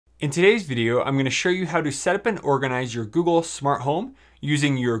In today's video, I'm going to show you how to set up and organize your Google Smart Home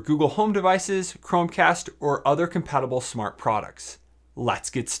using your Google Home devices, Chromecast, or other compatible smart products.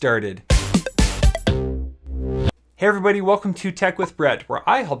 Let's get started. Hey everybody, welcome to Tech with Brett, where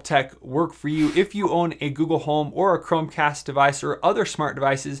I help tech work for you. If you own a Google Home or a Chromecast device or other smart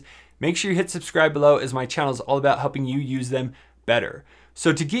devices, make sure you hit subscribe below, as my channel is all about helping you use them better.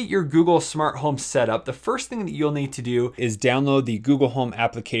 So to get your Google Smart Home set up, the first thing that you'll need to do is download the Google Home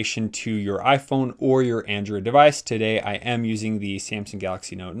application to your iPhone or your Android device. Today I am using the Samsung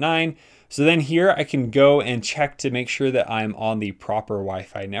Galaxy Note 9. So then here I can go and check to make sure that I'm on the proper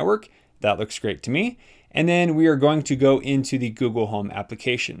Wi-Fi network. That looks great to me. And then we are going to go into the Google Home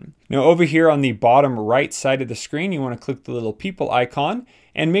application. Now over here on the bottom right side of the screen, you want to click the little people icon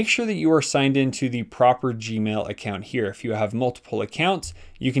and make sure that you are signed into the proper Gmail account here. If you have multiple accounts,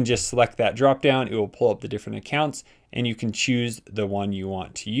 you can just select that drop down. It will pull up the different accounts and you can choose the one you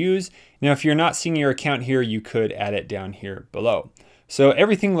want to use. Now, if you're not seeing your account here, you could add it down here below. So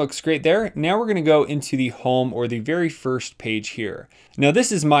everything looks great there. Now we're gonna go into the home, or the very first page here. Now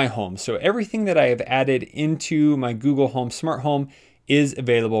this is my home, so everything that I have added into my Google Home Smart Home is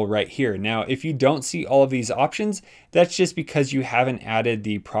available right here. Now, if you don't see all of these options, that's just because you haven't added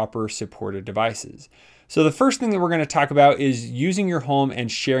the proper supported devices. So the first thing that we're gonna talk about is using your home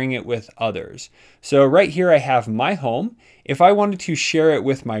and sharing it with others. So right here I have my home. If I wanted to share it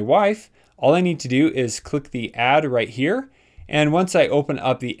with my wife, all I need to do is click the add right here. And once I open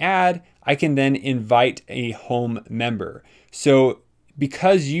up the ad, I can then invite a home member. So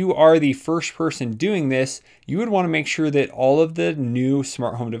because you are the first person doing this, you would want to make sure that all of the new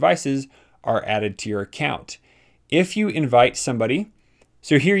smart home devices are added to your account. If you invite somebody,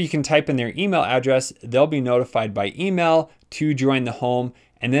 so here you can type in their email address, they'll be notified by email to join the home,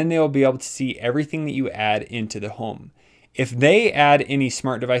 and then they'll be able to see everything that you add into the home. If they add any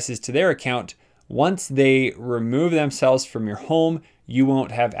smart devices to their account, once they remove themselves from your home, you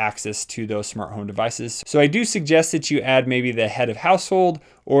won't have access to those smart home devices. So I do suggest that you add maybe the head of household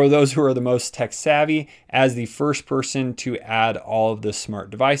or those who are the most tech savvy as the first person to add all of the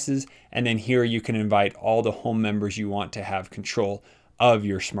smart devices. And then here you can invite all the home members you want to have control of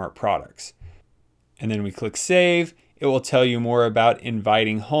your smart products. And then we click save. It will tell you more about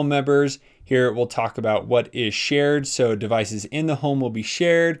inviting home members. Here it will talk about what is shared. So devices in the home will be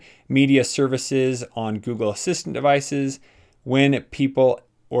shared, media services on Google Assistant devices. When people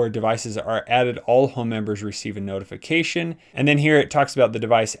or devices are added, all home members receive a notification. And then here it talks about the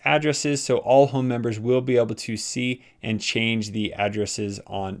device addresses. So all home members will be able to see and change the addresses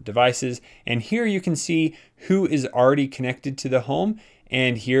on devices. And here you can see who is already connected to the home.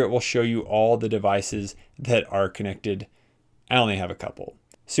 And here it will show you all the devices that are connected. I only have a couple.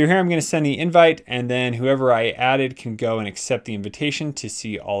 So here I'm going to send the invite, and then whoever I added can go and accept the invitation to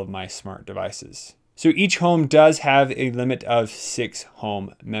see all of my smart devices. So each home does have a limit of 6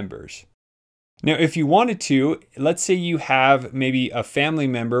 home members. Now, if you wanted to, let's say you have maybe a family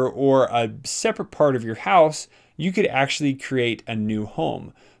member or a separate part of your house, you could actually create a new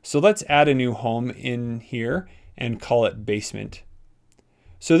home. So let's add a new home in here and call it basement.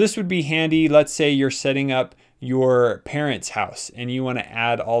 So this would be handy. Let's say you're setting up your parents' house and you want to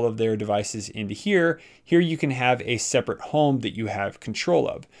add all of their devices into here. Here you can have a separate home that you have control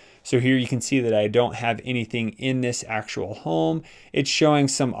of. So here you can see that I don't have anything in this actual home. It's showing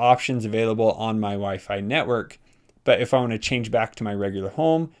some options available on my Wi-Fi network. But if I want to change back to my regular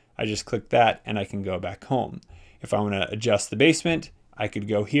home, I just click that and I can go back home. If I want to adjust the basement, I could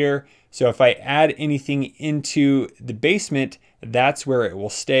go here. So if I add anything into the basement, that's where it will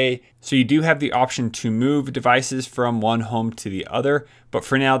stay. So you do have the option to move devices from one home to the other. But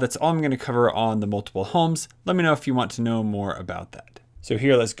for now, that's all I'm going to cover on the multiple homes. Let me know if you want to know more about that. So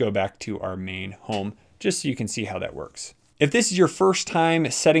here, let's go back to our main home, just so you can see how that works. If this is your first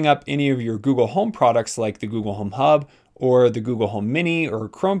time setting up any of your Google Home products like the Google Home Hub or the Google Home Mini or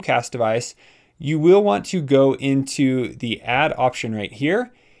Chromecast device, you will want to go into the add option right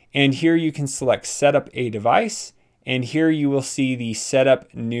here. And here you can select setup a device. And here you will see the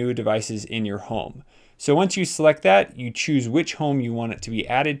setup new devices in your home. So once you select that, you choose which home you want it to be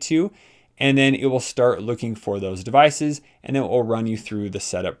added to, and then it will start looking for those devices, and then it will run you through the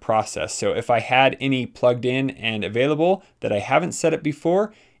setup process. So if I had any plugged in and available that I haven't set up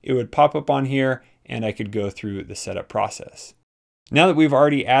before, it would pop up on here and I could go through the setup process. Now that we've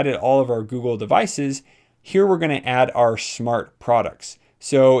already added all of our Google devices, here we're going to add our smart products.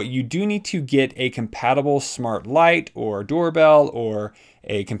 So you do need to get a compatible smart light or doorbell or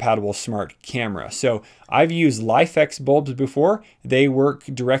a compatible smart camera. So I've used LifeX bulbs before. They work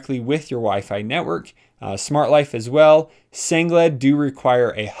directly with your Wi-Fi network. Smart Life as well. Sengled do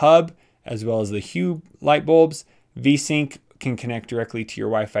require a hub as well as the Hue light bulbs. VSync can connect directly to your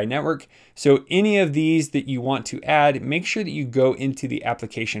Wi-Fi network. So any of these that you want to add, make sure that you go into the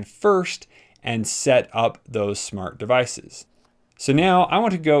application first and set up those smart devices. So now I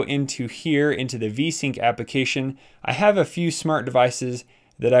want to go into here, into the VSync application. I have a few smart devices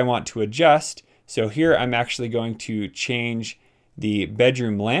that I want to adjust. So here I'm actually going to change the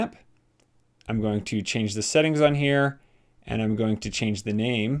bedroom lamp. I'm going to change the settings on here, and I'm going to change the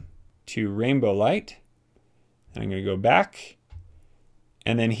name to rainbow light. And I'm going to go back.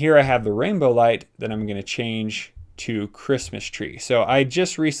 And then here I have the rainbow light that I'm going to change to Christmas tree. So I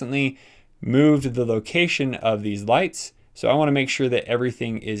just recently moved the location of these lights. So I want to make sure that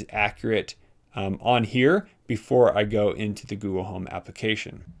everything is accurate on here before I go into the Google Home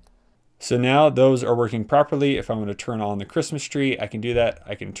application. So now those are working properly. If I want to turn on the Christmas tree, I can do that.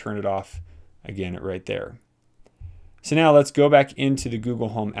 I can turn it off again right there. So now let's go back into the Google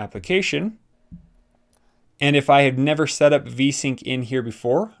Home application. And if I have never set up VSync in here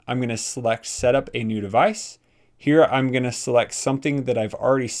before, I'm going to select set up a new device. Here I'm going to select something that I've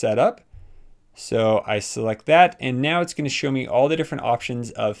already set up. So I select that, and now it's going to show me all the different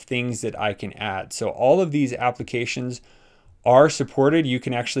options of things that I can add. So all of these applications are supported. You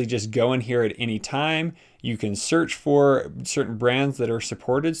can actually just go in here at any time. You can search for certain brands that are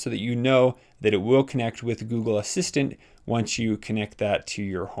supported so that you know that it will connect with Google Assistant once you connect that to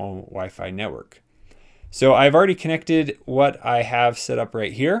your home Wi-Fi network. So I've already connected what I have set up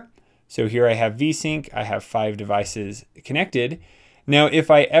right here. So here I have VSync. I have 5 devices connected. Now, if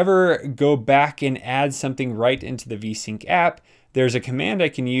I ever go back and add something right into the VSync app, there's a command I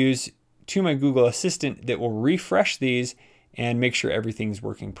can use to my Google Assistant that will refresh these and make sure everything's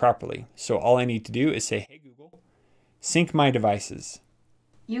working properly. So all I need to do is say, hey Google, sync my devices.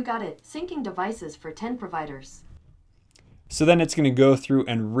 You got it. Syncing devices for 10 providers. So then it's going to go through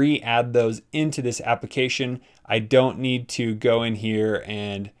and re-add those into this application. I don't need to go in here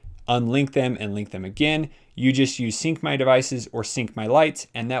and unlink them and link them again. You just use sync my devices or sync my lights,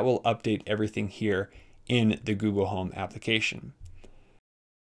 and that will update everything here in the Google Home application.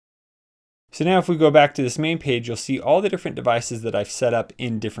 So now if we go back to this main page, you'll see all the different devices that I've set up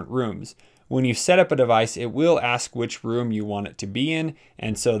in different rooms. When you set up a device, it will ask which room you want it to be in,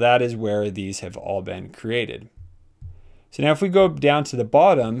 and so that is where these have all been created. So now if we go down to the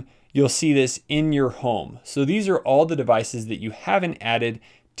bottom, you'll see this in your home. So these are all the devices that you haven't added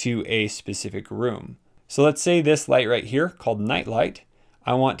to a specific room. So let's say this light right here called night light,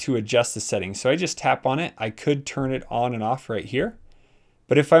 I want to adjust the settings. So I just tap on it. I could turn it on and off right here.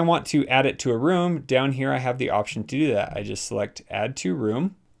 But if I want to add it to a room, down here I have the option to do that. I just select add to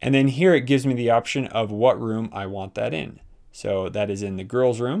room. And then here it gives me the option of what room I want that in. So that is in the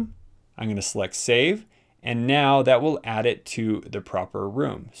girls' room. I'm going to select save. And now that will add it to the proper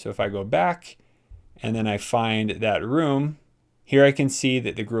room. So if I go back and then I find that room, here I can see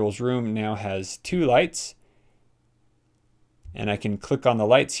that the girls' room now has 2 lights. And I can click on the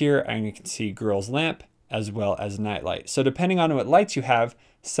lights here and you can see girls' lamp as well as night light. So depending on what lights you have,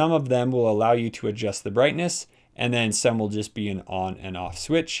 some of them will allow you to adjust the brightness, and then some will just be an on and off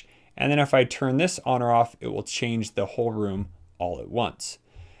switch. And then if I turn this on or off, it will change the whole room all at once.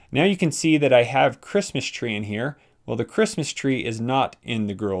 Now you can see that I have Christmas tree in here. Well, the Christmas tree is not in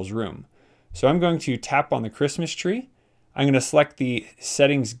the girls' room. So I'm going to tap on the Christmas tree. I'm going to select the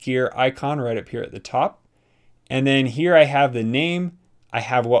settings gear icon right up here at the top. And then here I have the name. I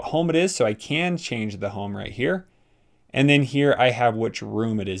have what home it is, so I can change the home right here. And then here I have which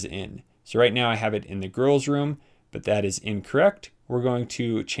room it is in. So right now I have it in the girls' room, but that is incorrect. We're going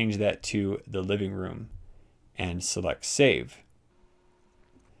to change that to the living room and select save.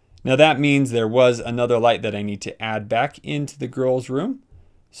 Now that means there was another light that I need to add back into the girls' room.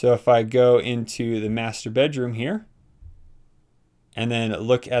 So if I go into the master bedroom here, and then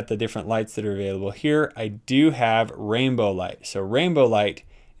look at the different lights that are available here, I do have rainbow light. So rainbow light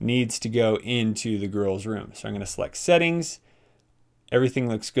needs to go into the girls' room. So I'm going to select settings. Everything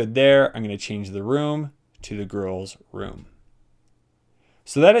looks good there. I'm going to change the room to the girls' room.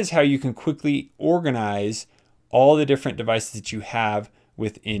 So that is how you can quickly organize all the different devices that you have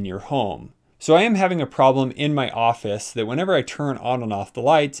within your home. So I am having a problem in my office that whenever I turn on and off the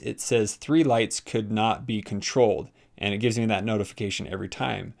lights, it says 3 lights could not be controlled. And it gives me that notification every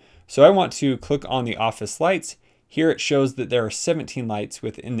time. So I want to click on the office lights. Here it shows that there are 17 lights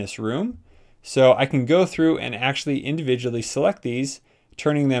within this room. So I can go through and actually individually select these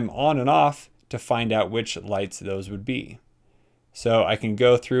turning them on and off to find out which lights those would be. So I can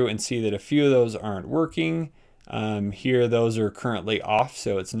go through and see that a few of those aren't working. Here, those are currently off,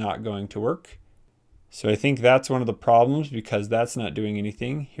 so it's not going to work. So I think that's one of the problems because that's not doing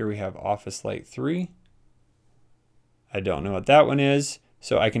anything. Here we have Office Light 3. I don't know what that one is,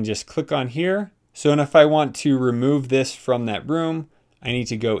 so I can just click on here. So and if I want to remove this from that room, I need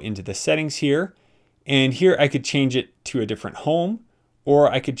to go into the settings here. And here I could change it to a different home,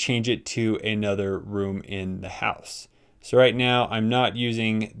 or I could change it to another room in the house. So right now I'm not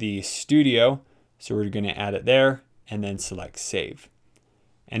using the studio, so we're going to add it there and then select save.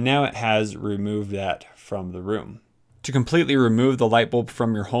 And now it has removed that from the room. To completely remove the light bulb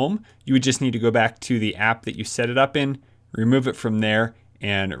from your home, you would just need to go back to the app that you set it up in, remove it from there,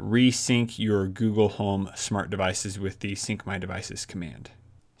 and resync your Google Home smart devices with the Sync My Devices command.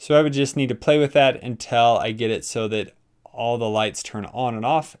 So I would just need to play with that until I get it so that all the lights turn on and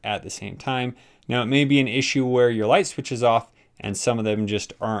off at the same time. Now it may be an issue where your light switch is off and some of them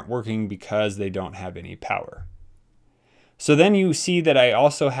just aren't working because they don't have any power. So then you see that I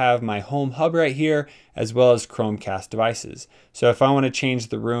also have my home hub right here as well as Chromecast devices. So if I want to change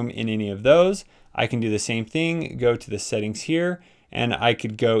the room in any of those, I can do the same thing, go to the settings here, and I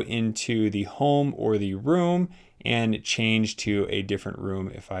could go into the home or the room and change to a different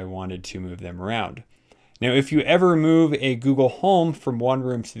room if I wanted to move them around. Now, if you ever move a Google Home from one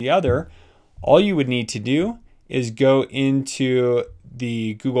room to the other, all you would need to do is go into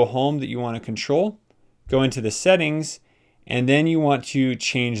the Google Home that you want to control, go into the settings, and then you want to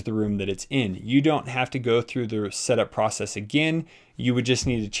change the room that it's in. You don't have to go through the setup process again. You would just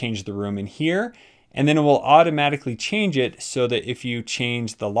need to change the room in here, and then it will automatically change it so that if you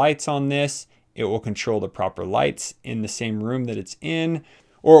change the lights on this, it will control the proper lights in the same room that it's in,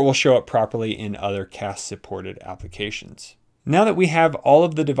 or it will show up properly in other Cast supported applications. Now that we have all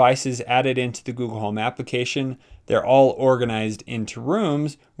of the devices added into the Google Home application, they're all organized into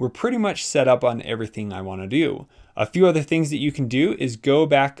rooms, we're pretty much set up on everything I want to do. A few other things that you can do is go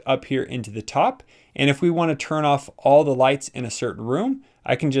back up here into the top, and if we want to turn off all the lights in a certain room,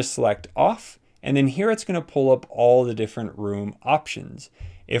 I can just select off, and then here it's going to pull up all the different room options.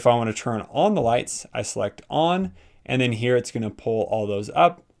 If I want to turn on the lights, I select on, and then here it's going to pull all those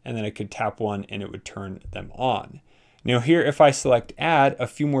up, and then I could tap one and it would turn them on. Now here, if I select add, a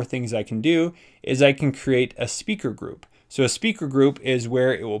few more things I can do is I can create a speaker group. So a speaker group is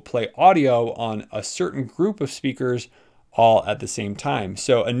where it will play audio on a certain group of speakers all at the same time.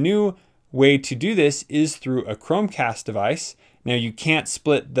 So a new way to do this is through a Chromecast device. Now you can't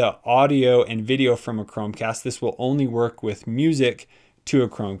split the audio and video from a Chromecast. This will only work with music to a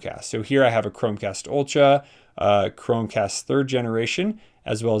Chromecast. So here I have a Chromecast Ultra, a Chromecast 3rd generation,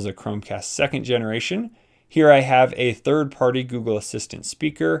 as well as a Chromecast 2nd generation. Here I have a third-party Google Assistant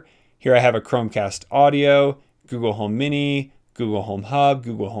speaker. Here I have a Chromecast Audio, Google Home Mini, Google Home Hub,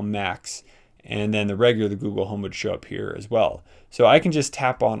 Google Home Max, and then the regular Google Home would show up here as well. So I can just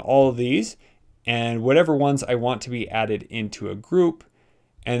tap on all of these and whatever ones I want to be added into a group.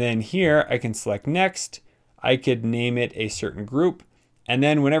 And then here I can select next. I could name it a certain group. And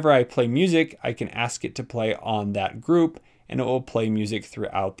then whenever I play music, I can ask it to play on that group and it will play music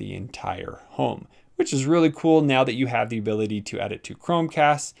throughout the entire home, which is really cool now that you have the ability to add it to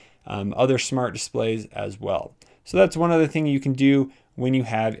Chromecast, other smart displays as well. So that's one other thing you can do when you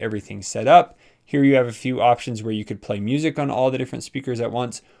have everything set up. Here you have a few options where you could play music on all the different speakers at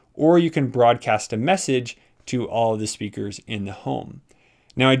once, or you can broadcast a message to all of the speakers in the home.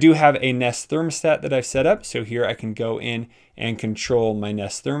 Now I do have a Nest thermostat that I've set up, so here I can go in and control my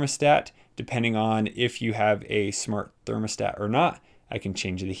Nest thermostat depending on if you have a smart thermostat or not. I can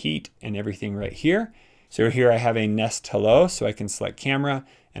change the heat and everything right here. So here I have a Nest Hello, so I can select camera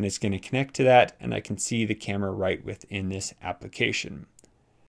and it's going to connect to that and I can see the camera right within this application.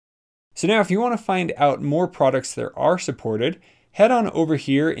 So now if you want to find out more products that are supported, head on over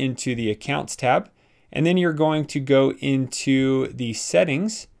here into the Accounts tab, and then you're going to go into the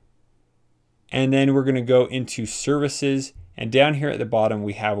Settings, and then we're going to go into Services, and down here at the bottom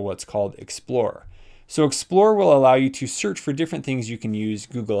we have what's called Explore. So Explore will allow you to search for different things you can use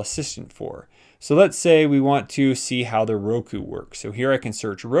Google Assistant for. So let's say we want to see how the Roku works. So here I can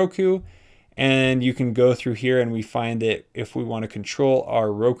search Roku, and you can go through here and we find that if we want to control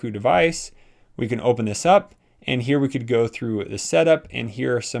our Roku device, we can open this up, and here we could go through the setup, and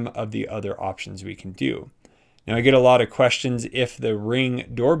here are some of the other options we can do. Now I get a lot of questions if the Ring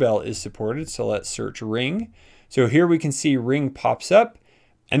doorbell is supported, so let's search Ring. So here we can see Ring pops up,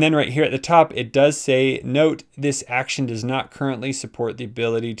 and then right here at the top it does say, note this action does not currently support the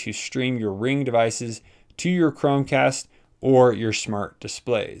ability to stream your Ring devices to your Chromecast or your smart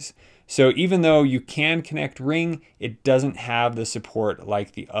displays. So even though you can connect Ring, it doesn't have the support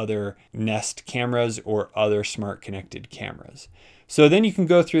like the other Nest cameras or other smart connected cameras. So then you can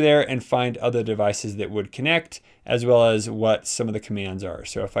go through there and find other devices that would connect, as well as what some of the commands are.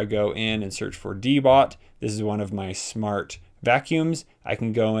 So if I go in and search for Dbot, this is one of my smart vacuums. I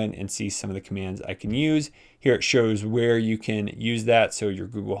can go in and see some of the commands I can use. Here it shows where you can use that. So your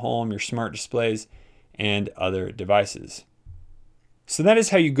Google Home, your smart displays, and other devices. So that is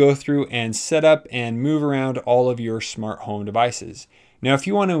how you go through and set up and move around all of your smart home devices. Now, if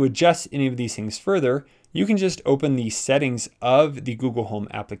you want to adjust any of these things further, you can just open the settings of the Google Home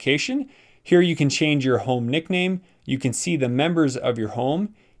application. Here you can change your home nickname. You can see the members of your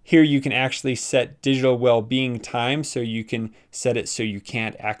home. Here you can actually set digital well-being time, so you can set it so you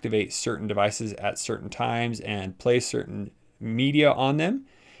can't activate certain devices at certain times and play certain media on them.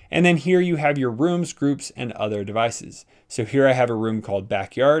 And then here you have your rooms, groups, and other devices. So here I have a room called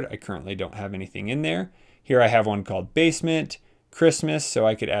Backyard. I currently don't have anything in there. Here I have one called Basement, Christmas, so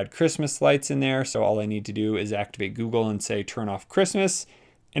I could add Christmas lights in there. So all I need to do is activate Google and say turn off Christmas,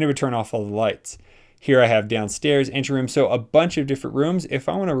 and it would turn off all the lights. Here I have downstairs, entry room, so a bunch of different rooms. If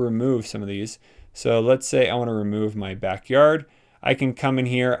I want to remove some of these, so let's say I want to remove my backyard, I can come in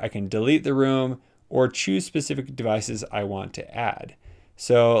here, I can delete the room, or choose specific devices I want to add.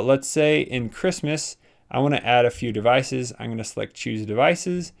 So let's say in Christmas, I want to add a few devices. I'm going to select choose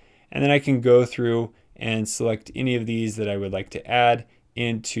devices, and then I can go through and select any of these that I would like to add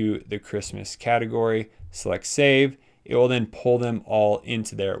into the Christmas category. Select save. It will then pull them all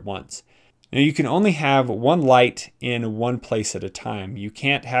into there at once. Now you can only have one light in one place at a time. You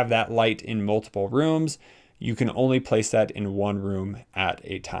can't have that light in multiple rooms. You can only place that in one room at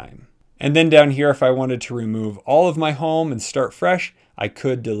a time. And then down here, if I wanted to remove all of my home and start fresh, I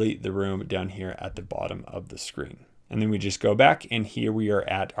could delete the room down here at the bottom of the screen. And then we just go back, and here we are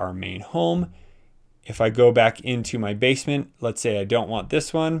at our main home. If I go back into my basement, let's say I don't want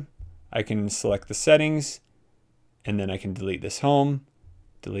this one, I can select the settings, and then I can delete this home,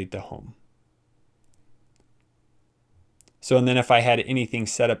 delete the home. So, and then if I had anything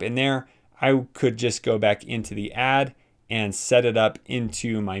set up in there, I could just go back into the ad and set it up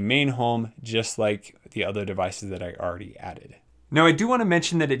into my main home, just like the other devices that I already added. Now, I do want to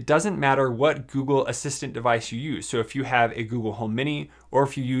mention that it doesn't matter what Google Assistant device you use. So if you have a Google Home Mini, or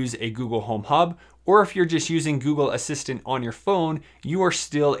if you use a Google Home Hub, or if you're just using Google Assistant on your phone, you are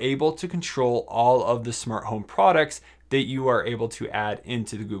still able to control all of the smart home products that you are able to add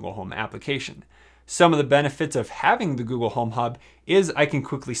into the Google Home application. Some of the benefits of having the Google Home Hub is I can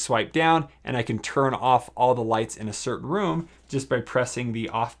quickly swipe down and I can turn off all the lights in a certain room just by pressing the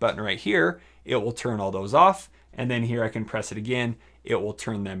off button right here. It will turn all those off. And then here I can press it again. It will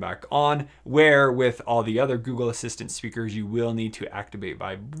turn them back on, where with all the other Google Assistant speakers, you will need to activate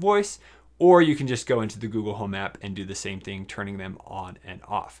by voice, or you can just go into the Google Home app and do the same thing, turning them on and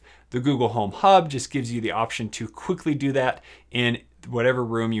off. The Google Home Hub just gives you the option to quickly do that in whatever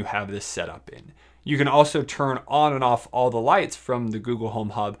room you have this set up in. You can also turn on and off all the lights from the Google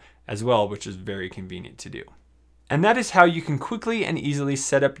Home Hub as well, which is very convenient to do. And that is how you can quickly and easily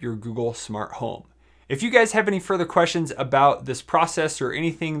set up your Google Smart Home. If you guys have any further questions about this process or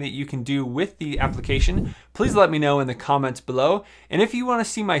anything that you can do with the application, please let me know in the comments below. And if you want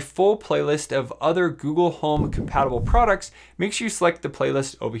to see my full playlist of other Google Home compatible products, make sure you select the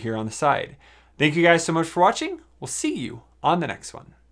playlist over here on the side. Thank you guys so much for watching. We'll see you on the next one.